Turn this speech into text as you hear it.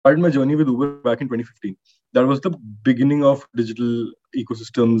started my journey with Uber back in 2015. That was the beginning of digital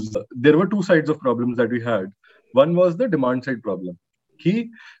ecosystems. There were two sides of problems that we had. One was the demand side problem कि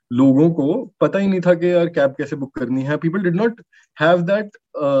लोगों को पता ही नहीं था कि यार cab कैसे book करनी है. People did not have that,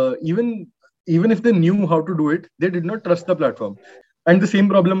 even if they knew how to do it, they did not trust the platform. And the same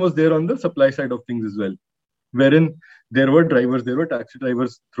problem was there on the supply side of things as well, wherein there were drivers, there were taxi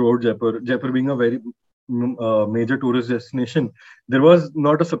drivers throughout Jaipur. Jaipur being a very major tourist destination, there was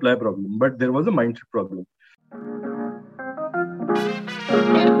not a supply problem, but there was a mindset problem.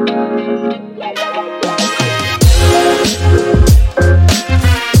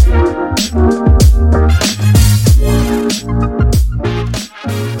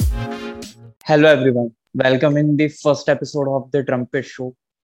 Hello everyone, welcome in the first episode of the Trumpet Show,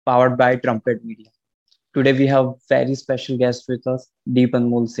 powered by Trumpet Media. Today we have very special guest with us,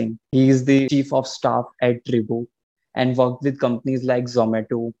 Anmol Singh. He is the Chief of Staff at Tribo and worked with companies like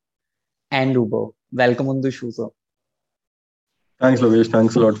Zomato and Uber. Welcome on the show, sir. Thanks, Logesh.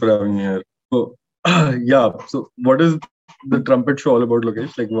 Thanks a lot for having me here. So, yeah. So, what is the Trumpet Show all about,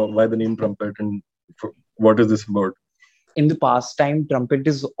 Logesh? Like, why the name Trumpet, and what is this about? In the past time, Trumpet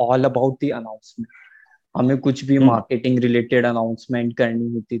is all about the announcement. हमें कुछ भी marketing related announcement करनी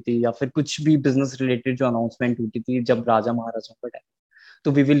होती थी या फिर कुछ भी बिजनेस रिलेटेड जो अनाउंसमेंट होती थी जब राजा महाराजा का टाइम,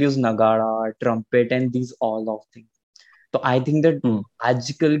 तो वी विल यूज नगाड़ा, trumpet and these all of things. तो आई थिंक दैट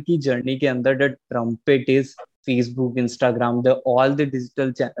आजकल की जर्नी के अंदर the trumpet is Facebook, Instagram, the all the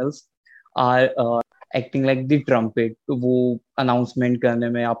digital channels are acting like the trumpet. वो अनाउंसमेंट करने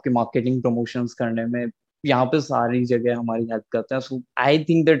में, आपके मार्केटिंग प्रमोशंस करने में, यहाँ पे सारी जगह हमारी हेल्प करते हैं. So I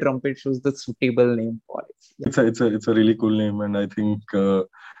think the trumpet shows the suitable name for it. It's a really cool name, and I think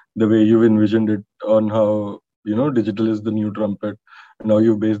the way you've envisioned it on how digital is the new trumpet, and how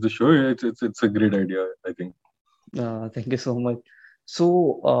you've based the show, it's a great idea, I think. Thank you so much.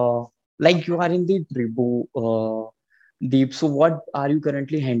 So, like you are in the Tribo, Deep. So, what are you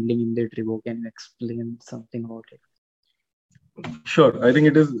currently handling in the Tribo? Can you explain something about it? Sure. I think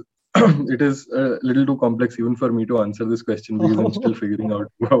it is it is a little too complex even for me to answer this question because I'm still figuring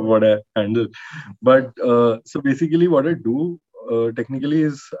out what I handle. But so basically, what I do technically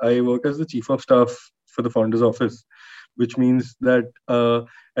is I work as the chief of staff for the founder's office, which means that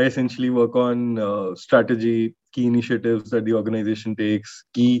I essentially work on strategy, key initiatives that the organization takes,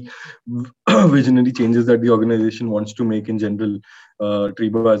 key visionary changes that the organization wants to make in general,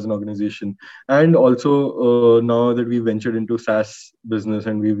 Tribo as an organization. And also now that we've ventured into SaaS business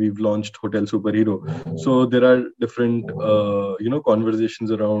and we've launched Hotel Superhero, so there are different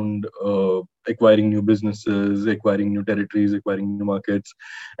conversations around acquiring new businesses, acquiring new territories, acquiring new markets,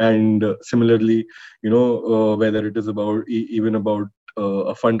 and similarly, whether it is about even about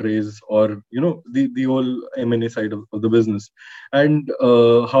a fundraise or the whole M&A side of the business, and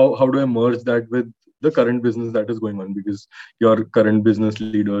how do I merge that with the current business that is going on, because your current business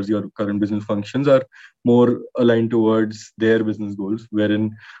leaders, your current business functions are more aligned towards their business goals, wherein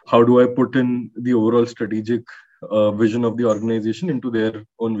how do I put in the overall strategic vision of the organization into their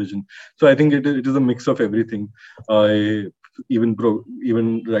own vision. So I think it is a mix of everything. I even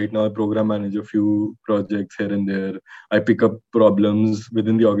right now I program manage a few projects here and there. I pick up problems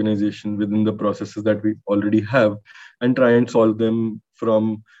within the organization, within the processes that we already have, and try and solve them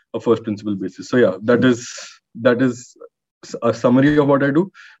from a first principle basis. So yeah, that is a summary of what I do.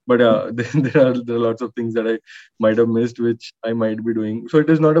 But there are lots of things that I might have missed, which I might be doing. So it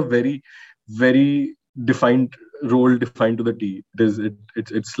is not a very defined role defined to the T.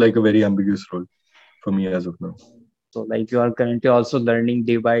 It's like a very ambiguous role for me as of now. So like you are currently also learning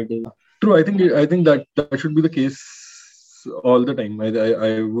day by day. True. I think that should be the case all the time.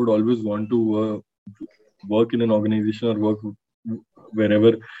 I would always want to work in an organization or work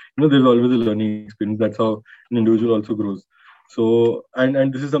wherever. There's always a learning experience. That's how an individual also grows. So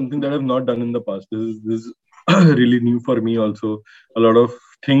and this is something that I've not done in the past. This is really new for me also. A lot of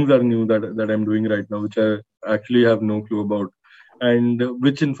things are new that I'm doing right now, which I actually have no clue about, and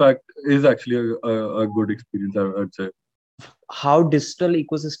which in fact is actually a good experience, I'd say. How digital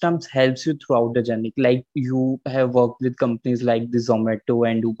ecosystems helps you throughout the journey? Like you have worked with companies like the Zomato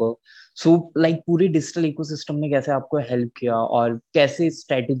and Uber. So like पूरे digital ecosystem ने कैसे आपको help किया और कैसे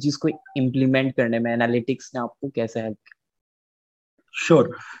strategies को implement करने में analytics ने आपको कैसे help किया? Sure.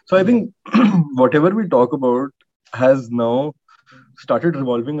 So I think whatever we talk about has now started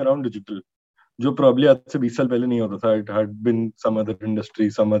revolving around digital. जो probably आज से 20 साल पहले नहीं होता था. It had been some other industry,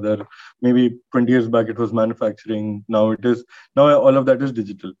 some other, maybe 20 years back it was manufacturing. Now all of that is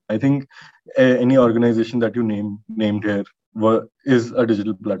digital. I think any organization that you named here is a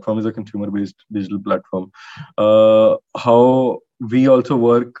digital platform, is a consumer-based digital platform. How we also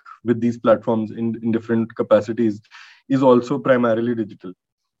work with these platforms in different capacities is also primarily digital.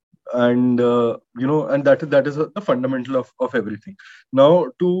 And and that is the fundamental of everything. Now,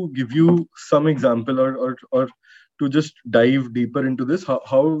 to give you some example, or to just dive deeper into this,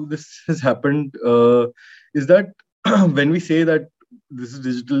 how this has happened, is that when we say that this is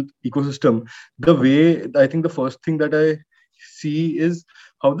digital ecosystem, the way I think the first thing that I see is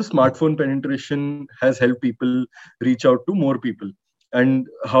how the smartphone penetration has helped people reach out to more people, and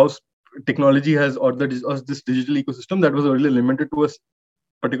how technology has, or this digital ecosystem that was earlier limited to a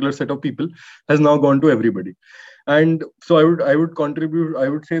particular set of people has now gone to everybody. And so I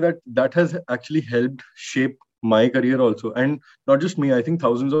would say that that has actually helped shape my career also, and not just me. I think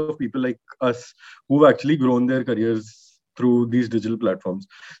thousands of people like us who've actually grown their careers through these digital platforms.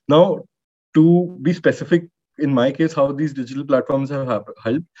 Now, to be specific, in my case, how these digital platforms have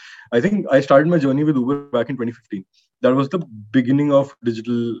helped, I think I started my journey with Uber back in 2015. That was the beginning of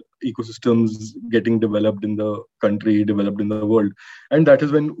digital ecosystems getting developed in the country, developed in the world. And that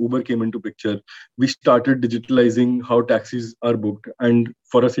is when Uber came into picture. We started digitalizing how taxis are booked. And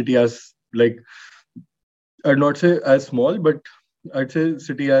for a city as, like, I'd not say as small, but I'd say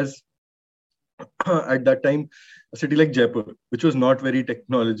city as at that time, a city like Jaipur, which was not very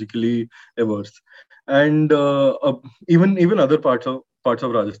technologically averse, and even other parts of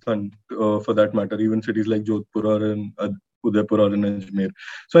Rajasthan, for that matter, even cities like Jodhpur or in Udaipur or in Ajmer.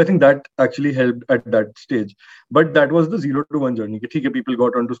 So I think that actually helped at that stage. But that was the 0 to 1 journey. कि ठीक है, people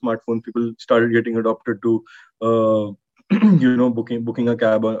got onto smartphones, people started getting adopted to uh, booking a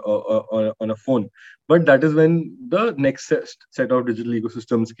cab on a phone. But that is when the next set of digital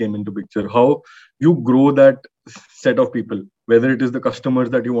ecosystems came into picture. How you grow that set of people, whether it is the customers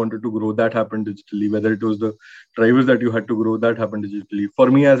that you wanted to grow, that happened digitally, whether it was the drivers that you had to grow, that happened digitally. For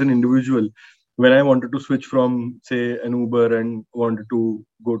me as an individual, when I wanted to switch from, say, an Uber and wanted to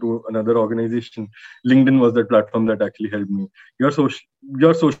go to another organization, LinkedIn was that platform that actually helped me. Your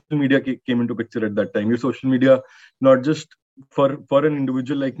social media came into picture at that time. Your social media, not just for an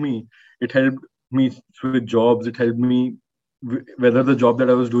individual like me, it helped me with jobs. It helped me, whether the job that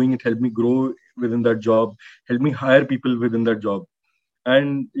I was doing, it helped me grow within that job, helped me hire people within that job.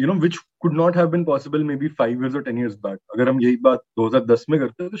 And which could not have been possible maybe 5 years or 10 years back. अगर हम यही बात 2010 में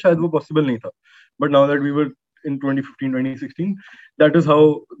करते तो शायद वो possible नहीं था. But now that we were in 2015, 2016, that is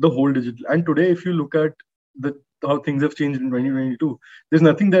how the whole digital. And today, if you look at the how things have changed in 2022, there's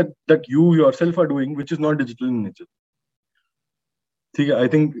nothing that you yourself are doing which is not digital in nature. See, I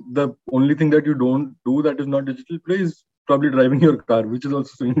think the only thing that you don't do that is not digital today is probably driving your car, which is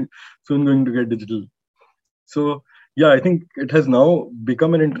also soon going to get digital. So yeah, I think it has now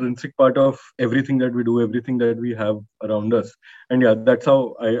become an intrinsic part of everything that we do, everything that we have around us. And yeah, that's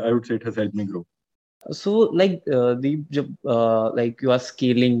how I would say it has helped me grow. So like like you are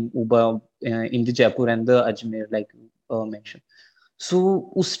scaling Uber in the Jaipur and the Ajmer, like mentioned.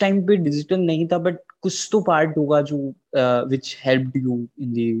 So उस time पे digital नहीं था, but कुछ तो part होगा जो which helped you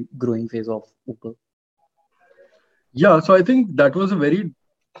in the growing phase of Uber. Yeah, so I think that was a very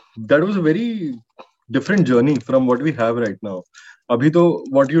different journey from what we have right now. Abhi to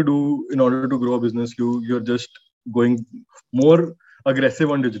what you do in order to grow a business, you're just going more aggressive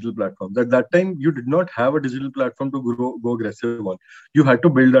on digital platforms. At that time, you did not have a digital platform to go aggressive on. You had to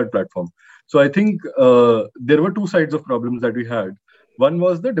build that platform. So I think there were two sides of problems that we had. One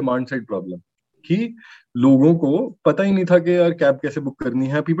was the demand side problem. कि लोगों को पता ही नहीं था कि यार cab कैसे book करनी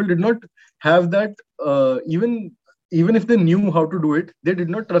है. People did not have that, even if they knew how to do it, they did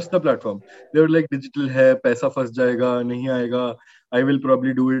not trust the platform. They were like, digital hai, paisa fas jayega, nahi aayega, I will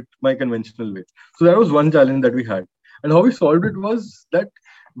probably do it my conventional way. So that was one challenge that we had. And how we solved it was that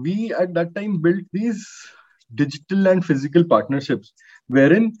we at that time built these digital and physical partnerships,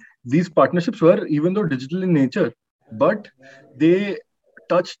 wherein these partnerships were, even though digital in nature, but they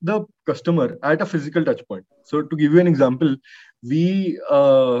touched the customer at a physical touch point. So to give you an example, we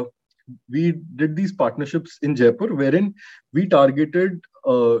did these partnerships in Jaipur, wherein we targeted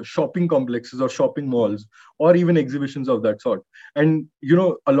shopping complexes or shopping malls or even exhibitions of that sort. And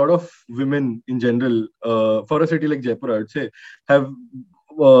a lot of women in general, for a city like Jaipur, I would say, have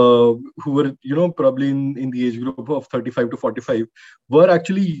who were probably in the age group of 35 to 45, were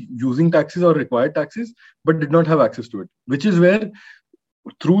actually using taxis or required taxis, but did not have access to it. Which is where,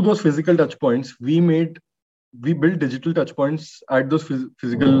 through those physical touch points, we built digital touch points at those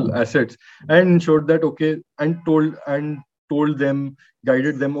physical assets, and ensured that, okay, and told them,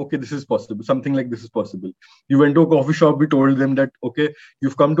 guided them, okay, this is possible, something like this is possible. You went to a coffee shop, we told them that, okay,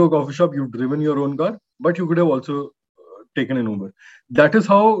 you've come to a coffee shop, you've driven your own car, but you could have also taken an Uber. That is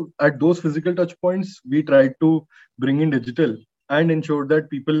how, at those physical touch points, we tried to bring in digital. and ensured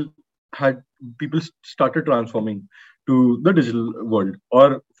that had people started transforming to the digital world, or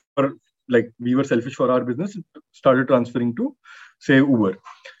for like we were selfish for our business, started transferring to say Uber.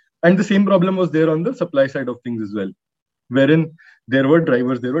 And the same problem was there on the supply side of things as well, wherein there were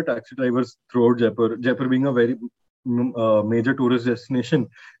drivers, there were taxi drivers throughout Jaipur. Jaipur being a very major tourist destination,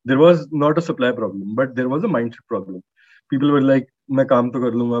 there was not a supply problem, but there was a mindset problem. People were like, मैं काम तो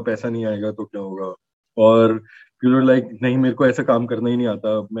कर लूंगा, पैसा नहीं आएगा तो क्या होगा? और people were like, नहीं मेरे को ऐसा काम करना ही नहीं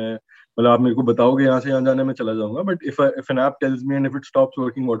आता, मैं मतलब आप मेरे को बताओगे यहाँ से यहाँ जाना, मैं चला जाऊंगा, but if an app tells me and if it stops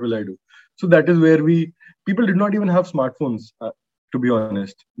working, what will I do? So that is where people did not even have smartphones, to be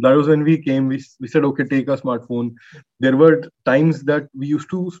honest. That was when we came, we said, okay, take a smartphone. There were times that we used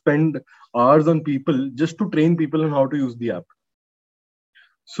to spend hours on people just to train people on how to use the app.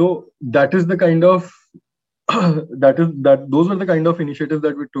 So that is the kind of those were the kind of initiatives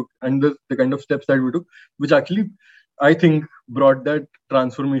that we took, and the kind of steps that we took, which actually I think brought that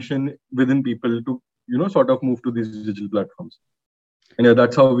transformation within people to sort of move to these digital platforms. And yeah,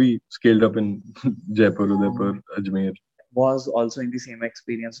 that's how we scaled up in Jaipur, Udaipur, Ajmer. Was also in the same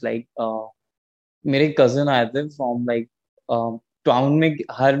experience. Like मेरे cousin आए थे from like town में,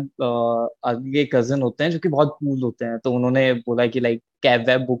 हर आदमी के cousin होते हैं जो कि बहुत कूल होते हैं, तो उन्होंने बोला कि लाइक कैब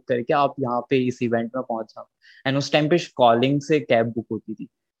वैब बुक करके आप यहाँ पे इस इवेंट में पहुंच जाओ। एंड उस टाइम पे कॉलिंग से कैब बुक होती थी,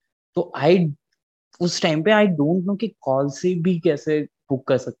 तो उस टाइम पे आई डोंट नो कि कॉल से भी कैसे बुक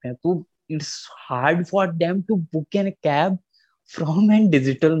कर सकते हैं। तो it's hard for them to book an cab from an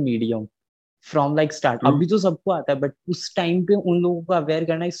digital medium, from like start. अभी तो सबको आता है, बट उस टाइम पे उन लोगों को अवेयर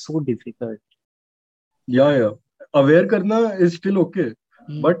करना इज सो डिफिकल्ट। या अवेयर करना is still okay,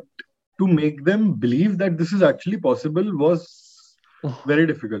 but to make them believe that this is actually possible was very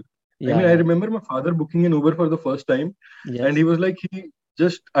difficult. I mean, I remember my father booking an Uber for the first time, and he was like,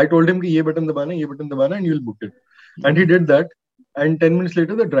 I told him कि ये button दबाना, and you'll book it. And he did that, and 10 minutes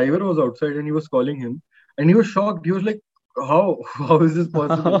later, the driver was outside and he was calling him, and he was shocked. He was like, how is this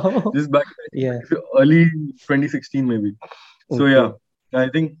possible? This is back early 2016 maybe. So yeah, I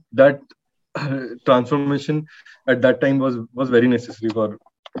think that transformation at that time was very necessary for,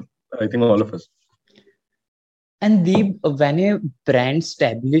 I think, all of us. And when a brand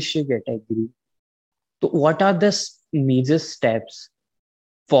establish a category, so what are the major steps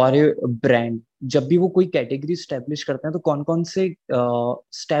for a brand? जब भी वो कोई category establish करते हैं तो कौन कौन से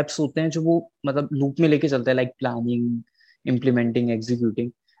स्टेप्स होते हैं जो वो मतलब लूप में लेके चलते हैं, like planning, implementing,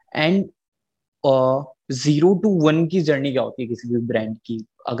 executing, and 0 to 1 की जर्नी क्या होती है किसी भी ब्रांड की?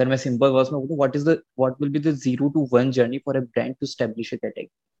 अगर मैं सिंपल वर्ड्स में बोलूं, what will be the 0 to 1 journey for a brand to establish a category?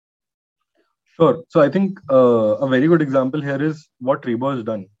 Sure. So I think a very good example here is what Rebo has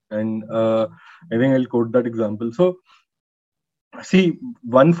done, and I think I'll quote that example. So see,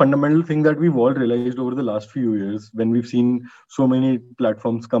 one fundamental thing that we've all realized over the last few years, when we've seen so many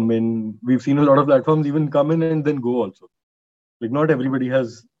platforms come in, we've seen a lot of platforms even come in and then go also. Like not everybody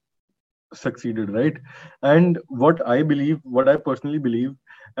has succeeded, right? And what I personally believe,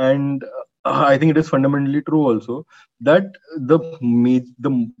 and I think it is fundamentally true also, that the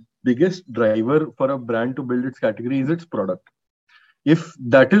biggest driver for a brand to build its category is its product. If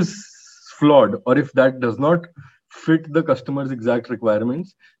that is flawed, or if that does not fit the customer's exact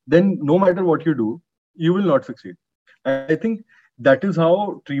requirements, then no matter what you do, you will not succeed. And I think that is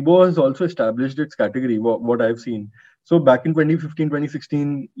how Trebo has also established its category, what I've seen. So back in 2015,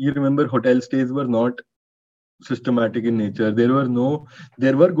 2016, you remember hotel stays were not systematic in nature. There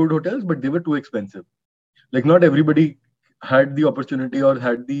were good hotels, but they were too expensive. Like not everybody had the opportunity or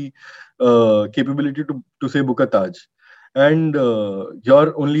had the capability to say book a Taj. And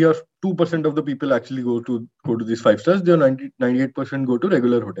only your 2% of the people actually go to these 5 stars. Your 98% go to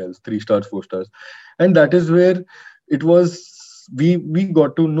regular hotels, 3 stars, 4 stars. And that is where it was, we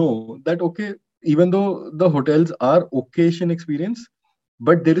got to know that, okay, even though the hotels are okayish in experience,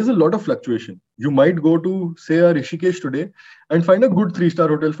 but there is a lot of fluctuation. You might go to, say, a Rishikesh today and find a good 3-star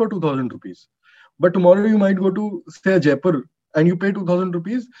hotel for 2,000 rupees. But tomorrow you might go to, say, a Jaipur and you pay 2,000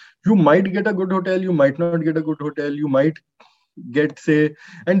 rupees. You might get a good hotel, you might not get a good hotel, you might get, say,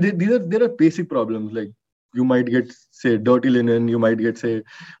 and there are basic problems, like you might get, say, dirty linen, you might get, say,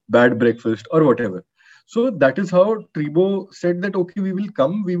 bad breakfast or whatever. So that is how Trebo said that, okay, we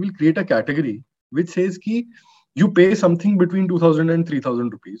will create a category which says ki you pay something between 2,000 and 3,000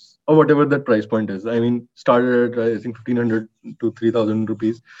 rupees, or whatever that price point is. I mean, started at, I think, 1,500 to 3,000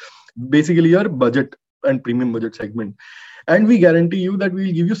 rupees. Basically, your budget and premium budget segment. And we guarantee you that we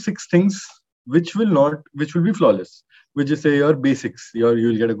will give you 6 things which will be flawless, which is, say, your basics.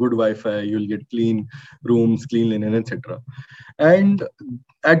 You'll get a good Wi-Fi, you'll get clean rooms, clean linen, etc. And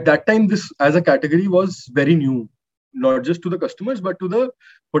at that time, this as a category was very new. not just to the customers but to the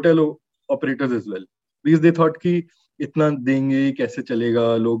hotel operators as well, because they thought कि इतना देंगे कैसे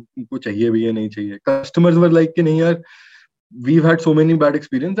चलेगा, लोग को चाहिए भी या नहीं चाहिए. Customers were like कि नहीं यार, we've had so many bad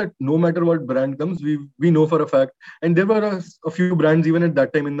experience that no matter what brand comes, we know for a fact. And there were a few brands even at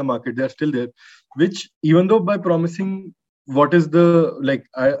that time in the market, they are still there, which even though by promising what is the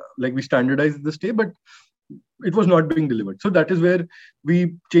like we standardized the stay, but it was not being delivered. So that is where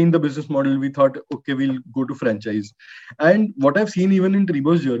we changed the business model. We thought, okay, we'll go to franchise. And what I've seen even in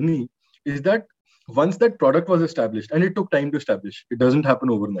Tribo's journey is that once that product was established, and it took time to establish, it doesn't happen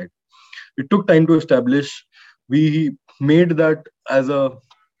overnight. It took time to establish. We made that as a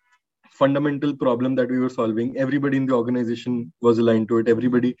fundamental problem that we were solving. Everybody in the organization was aligned to it.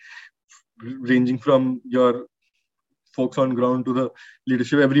 Everybody, ranging from your folks on ground to the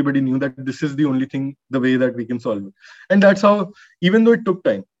leadership, everybody knew that this is the only thing, the way that we can solve it. And that's how, even though it took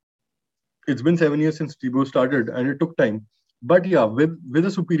time, it's been 7 years since Tribo started and it took time. But yeah, with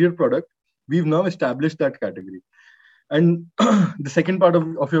a superior product, we've now established that category. And the second part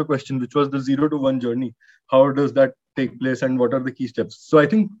of your question, which was the 0 to 1 journey, how does that take place and what are the key steps? So I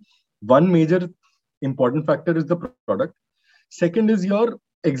think one major important factor is the product. Second is your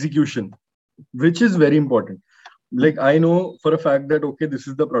execution, which is very important. Like I know for a fact that, okay, this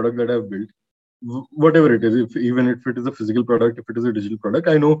is the product that I've built, whatever it is, even if it is a physical product, if it is a digital product,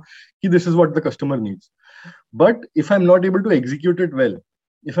 I know this is what the customer needs. But if I'm not able to execute it well,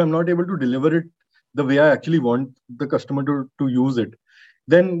 if I'm not able to deliver it the way I actually want the customer to use it,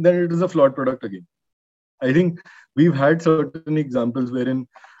 then it is a flawed product again. I think we've had certain examples wherein,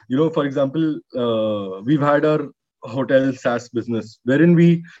 for example, we've had our hotel SaaS business wherein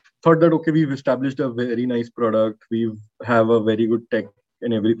we thought that, okay, we've established a very nice product, we have a very good tech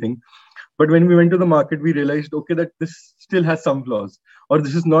and everything. But when we went to the market, we realized, okay, that this still has some flaws, or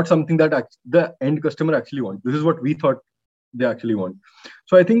this is not something that the end customer actually wants. This is what we thought they actually want.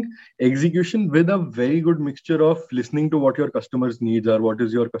 So I think execution with a very good mixture of listening to what your customers' needs are, what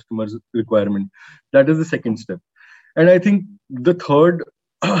is your customer's requirement, that is the second step. And I think the third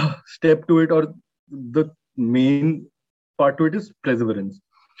step to it, or the main part to it, is perseverance.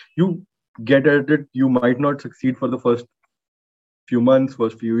 You get at it, you might not succeed for the first few months,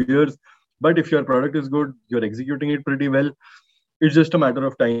 first few years, but if your product is good, you're executing it pretty well, it's just a matter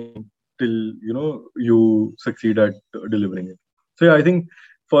of time till you succeed at delivering it. So yeah, I think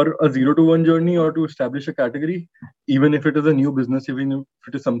for a 0 to 1 journey or to establish a category, even if it is a new business, even if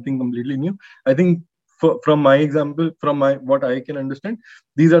it is something completely new, I think from my example, from what I can understand,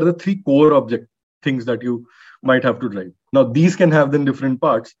 these are the three core object things that you might have to drive. Now these can have then different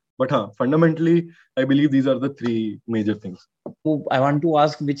parts, but fundamentally I believe these are the three major things. So I want to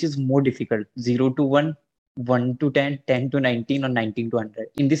ask, which is more difficult, 0 to 1, 1 to 10, 10 to 19, or 19 to 100?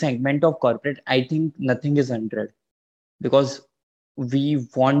 In the segment of corporate, I think nothing is 100, because we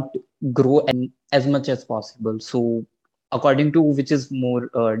want grow as much as possible. So according to which is more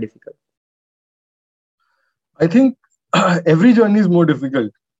difficult? I think every journey is more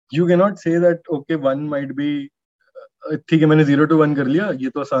difficult. You cannot say that, okay, one might be ठीक है, मैंने 0 to 1 कर लिया, ये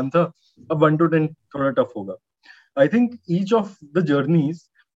तो आसान था, अब 1 to 10 थोड़ा टफ होगा. I think each of the journeys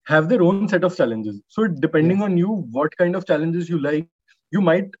have their own set of challenges. So depending on you, what kind of challenges you like, you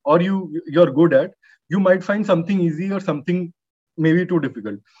might, or you're good at, you might find something easy or something maybe too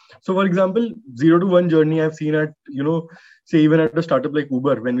difficult. So for example, 0 to 1 journey I've seen at, say even at a startup like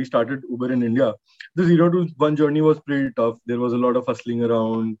Uber, when we started Uber in India, the 0 to 1 journey was pretty tough. There was a lot of hustling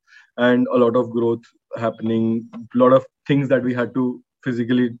around and a lot of growth happening, a lot of things that we had to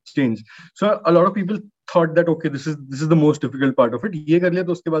physically change. So a lot of people thought that, okay, this is the most difficult part of it. ये कर लिया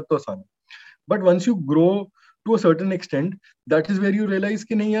तो उसके बाद तो आसान है. But once you grow to a certain extent, that is where you realize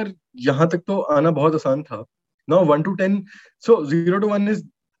कि नहीं यार, यहाँ तक तो आना बहुत आसान था. Now 1 to 10, so 0 to 1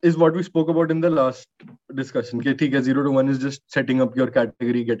 is what we spoke about in the last discussion. कि ठीक है, 0 to 1 is just setting up your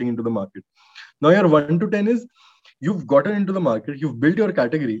category, getting into the market. Now your 1 to 10 is you've gotten into the market, you've built your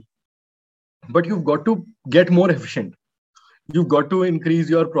category, but you've got to get more efficient. You've got to increase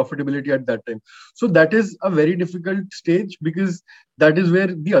your profitability at that time. So that is a very difficult stage, because that is where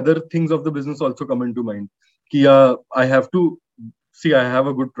the other things of the business also come into mind. I have to see, I have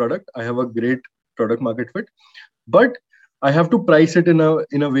a good product, I have a great product market fit, but I have to price it in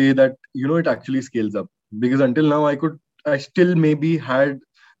a way that it actually scales up. Because until now I still maybe had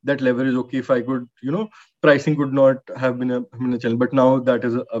that leverage. Okay, if I could, pricing could not have been a challenge, but now that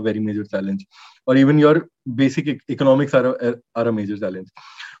is a very major challenge. Or even your basic economics are a major challenge.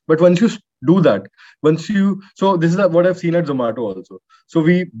 But once you do that, so this is what I've seen at Zomato also. So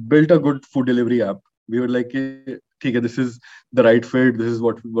we built a good food delivery app. We were like, okay, this is the right fit, this is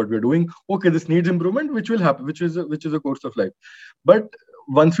what we're doing. Okay, this needs improvement, which will happen, which is a course of life. But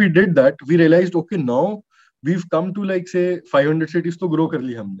once we did that, we realized, okay, now we've come to like say 500 cities to grow कर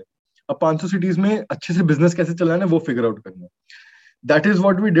ली हमने. अब 500 cities में अच्छे से business कैसे चलाना है वो figure out करना है. That is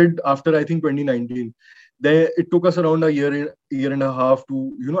what we did after I think 2019. Then it took us around a year and a half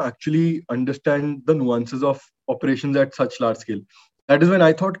to actually understand the nuances of operations at such large scale. That is when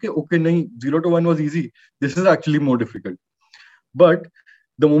I thought, okay, nahi, 0 to 1 was easy. This is actually more difficult. But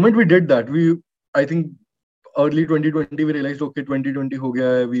the moment we did that, I think early 2020 we realized, okay, 2020 ho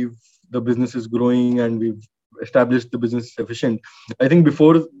gaya hai, the business is growing and we've established the business is efficient. I think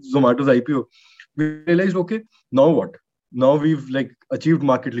before Zomato's IPO, we realized, okay, now what? Now we've like achieved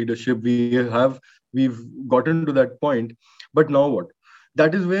market leadership. We've gotten to that point, but now what?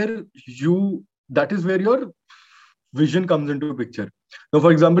 That is where your vision comes into a picture. Now,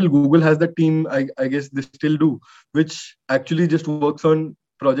 for example, Google has the team, I guess they still do, which actually just works on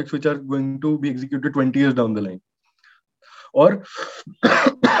projects which are going to be executed 20 years down the line. Or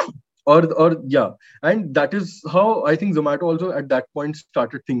yeah, and that is how I think Zomato also at that point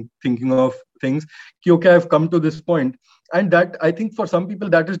started thinking of things. Okay, I've come to this point, and that I think for some people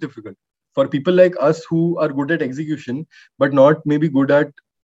that is difficult. For people like us who are good at execution but not maybe good at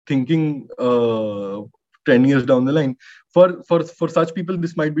thinking 10 years down the line, for such people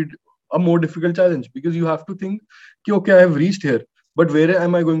this might be a more difficult challenge, because you have to think, okay, I have reached here, but where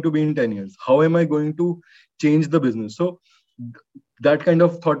am I going to be in 10 years? How am I going to change the business? So that kind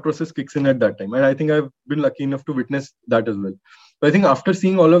of thought process kicks in at that time, and I think I've been lucky enough to witness that as well. So I think after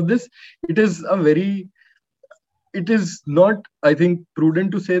seeing all of this, it is not, I think,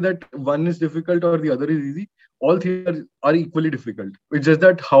 prudent to say that one is difficult or the other is easy. All three are equally difficult. It's just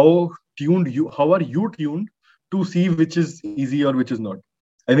that how are you tuned to see which is easy or which is not.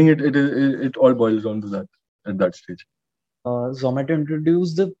 I think it all boils down to that at that stage. Zomato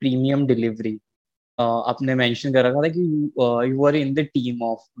introduced the premium delivery. आपने mention कर रखा था कि you were in the team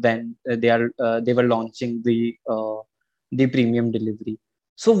of when they were launching the premium delivery.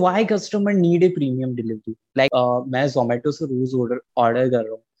 So why customer need a premium delivery? Like मैं Zomato से रोज order कर रहा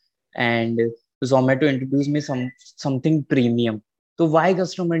हूँ and Zomato introduced me something premium. So why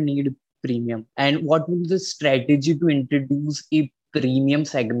customer need premium, and what will the strategy to introduce a premium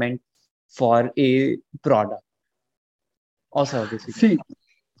segment for a product or service? See,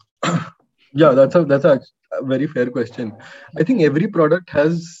 yeah, that's a very fair question. I think every product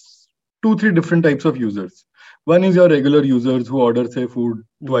has 2-3 different types of users. One is your regular users who order, say, food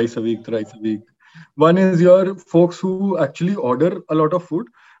twice a week, thrice a week. One is your folks who actually order a lot of food,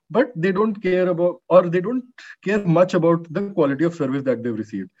 but they don't care much about the quality of service that they've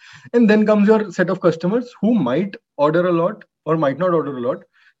received. And then comes your set of customers who might order a lot or might not order a lot,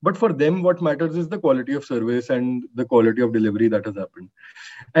 but for them, what matters is the quality of service and the quality of delivery that has happened.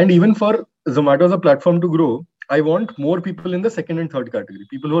 And even for Zomato as a platform to grow, I want more people in the second and third category.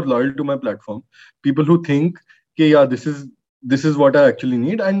 People who are loyal to my platform, people who think, okay, yeah, this is what I actually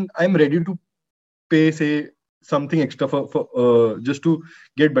need, and I'm ready to pay, say, something extra for just to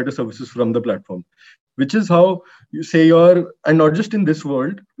get better services from the platform. Which is how you say and not just in this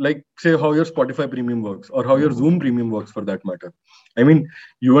world, like say how your Spotify premium works or how your Zoom premium works for that matter. I mean,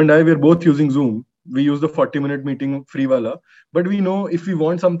 you and I, we're both using Zoom. We use the 40-minute meeting free wala, but we know if we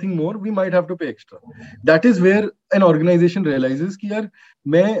want something more, we might have to pay extra. That is where an organization realizes कि यार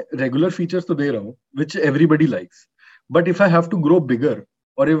मैं regular features तो दे रहा हूँ, which everybody likes. But if I have to grow bigger,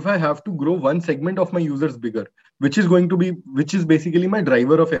 or if I have to grow one segment of my users bigger, which is basically my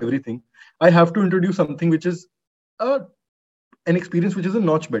driver of everything, I have to introduce something which is an experience which is a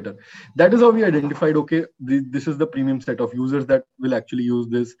notch better. That is how we identified, okay, this is the premium set of users that will actually use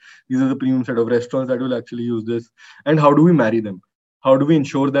this. These are the premium set of restaurants that will actually use this. And how do we marry them? How do we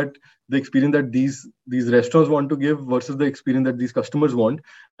ensure that the experience that these restaurants want to give versus the experience that these customers want,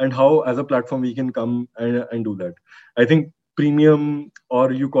 and how as a platform we can come and do that. I think premium,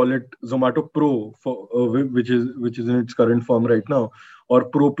 or you call it Zomato Pro, for which is in its current form right now, or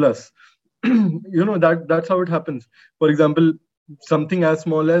Pro Plus, that's how it happens. For example, something as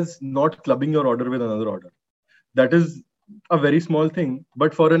small as not clubbing your order with another order, that is a very small thing,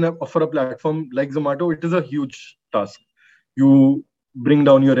 but for a platform like Zomato, it is a huge task. You bring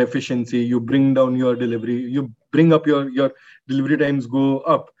down your efficiency, you bring down your delivery, you bring up your delivery times go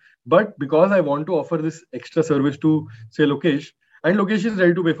up. But because I want to offer this extra service to, say, Lokesh, and Lokesh is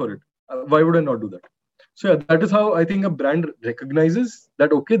ready to pay for it, why would I not do that? So yeah, that is how I think a brand recognizes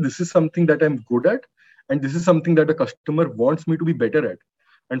that, okay, this is something that I'm good at, and this is something that a customer wants me to be better at.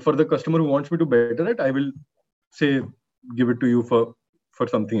 And for the customer who wants me to be better at, I will say, give it to you for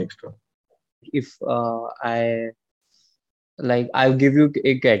something extra. If I Like I'll give you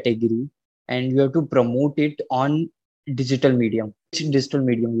a category and you have to promote it on digital medium. Which digital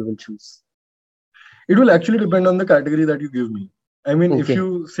medium you will choose? It will actually depend on the category that you give me. I mean, if Okay,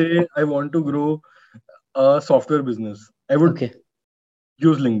 you say I want to grow a software business, I would okay,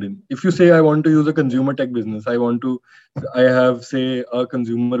 use LinkedIn. If you say I want to use a consumer tech business, I have say a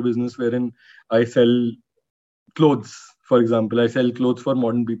consumer business wherein I sell clothes. For example, I sell clothes for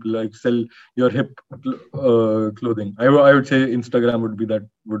modern people. I sell your hip clothing. I would say Instagram would be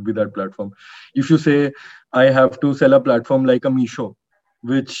that platform. If you say I have to sell a platform like a Misho,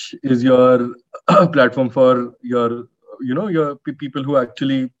 which is your platform for your your people who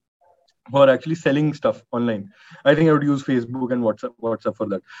are actually selling stuff online. I think I would use Facebook and WhatsApp for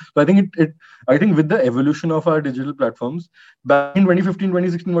that. So I think with the evolution of our digital platforms, back in 2015,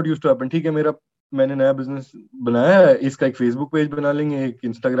 2016, what used to happen? ठीक है मेरा मैंने नया business बनाया है इसका एक Facebook page बना लेंगे एक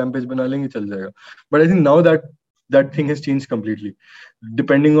इंस्टाग्राम पेज बना लेंगे चल जाएगा but I think now that thing has changed completely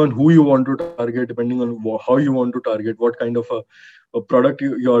depending on who you want to target depending on how you want to target what kind of a product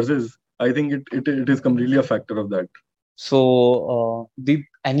yours is. I think it is completely a factor of that. so the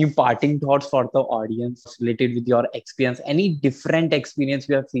any parting thoughts for the audience related with your experience, any different experience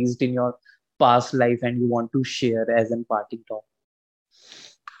you have faced in your past life and you want to share as a parting thought?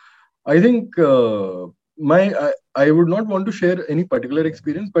 I think I would not want to share any particular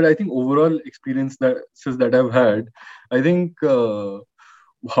experience, but I think overall experiences that I've had, I think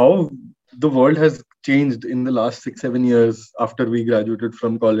how the world has changed in the last 6 7 years after we graduated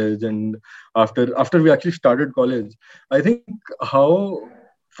from college and after we actually started college. I think how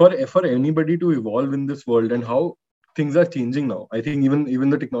for anybody to evolve in this world and how things are changing now. I think even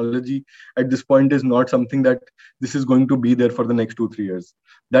the technology at this point is not something that this is going to be there for the next 2 3 years.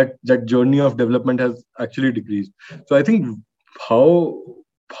 That journey of development has actually decreased. So I think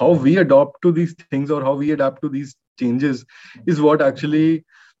how we adopt to these things or how we adapt to these changes is what actually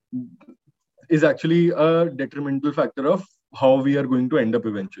is actually a detrimental factor of how we are going to end up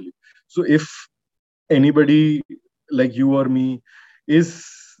eventually. So if anybody like you or me is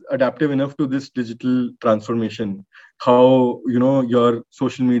adaptive enough to this digital transformation, how your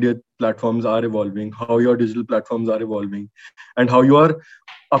social media platforms are evolving, how your digital platforms are evolving, and how you are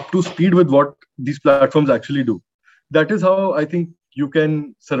up to speed with what these platforms actually do, that is how I think you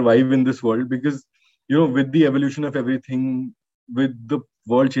can survive in this world. Because with the evolution of everything, with the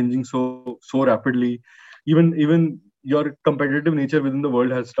world changing so rapidly, even your competitive nature within the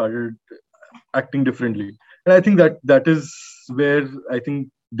world has started acting differently. And I think that is where I think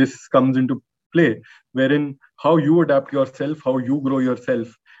this comes into play, wherein how you adapt yourself, how you grow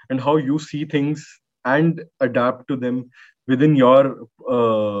yourself, and how you see things and adapt to them within your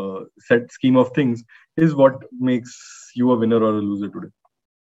set scheme of things is what makes you a winner or a loser today.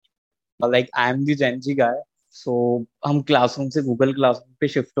 Like I am the Gen Z guy, so हम classroom से Google classroom पे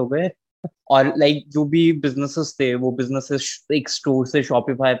shift हो गए और like जो भी businesses थे वो बिजनेसेस एक स्टोर से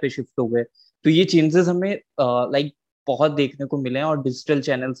शॉपिफाई पे शिफ्ट हो गए. तो ये चेंजेस हमें लाइक बहुत देखने को मिले हैं और डिजिटल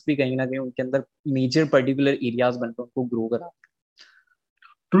चैनल्स भी कहीं ना कहीं उनके अंदर मेजर पर्टिकुलर एरियाज बनकर उनको ग्रो करा.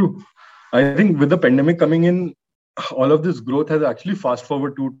 True. I think with the pandemic coming in, all of this growth has actually fast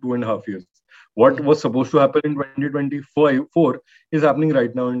forward to 2.5 years. What was supposed to happen in 2024 is happening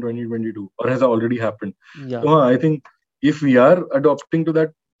right now in 2022 or has already happened. Yeah. So I think if we are adopting to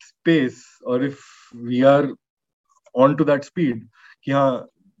that space or if we are on to that speed, कि हाँ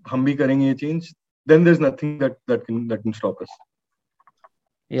हम भी करेंगे ये change, then there's nothing that can stop us.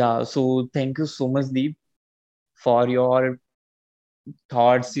 Yeah. So thank you so much, Deep, for your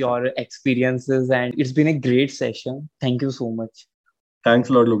thoughts, your experiences, and it's been a great session. Thank you so much. Thanks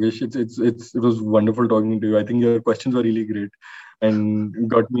a lot, Lokesh. It was wonderful talking to you. I think your questions were really great and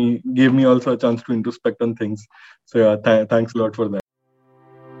gave me also a chance to introspect on things. So yeah, thanks a lot for that.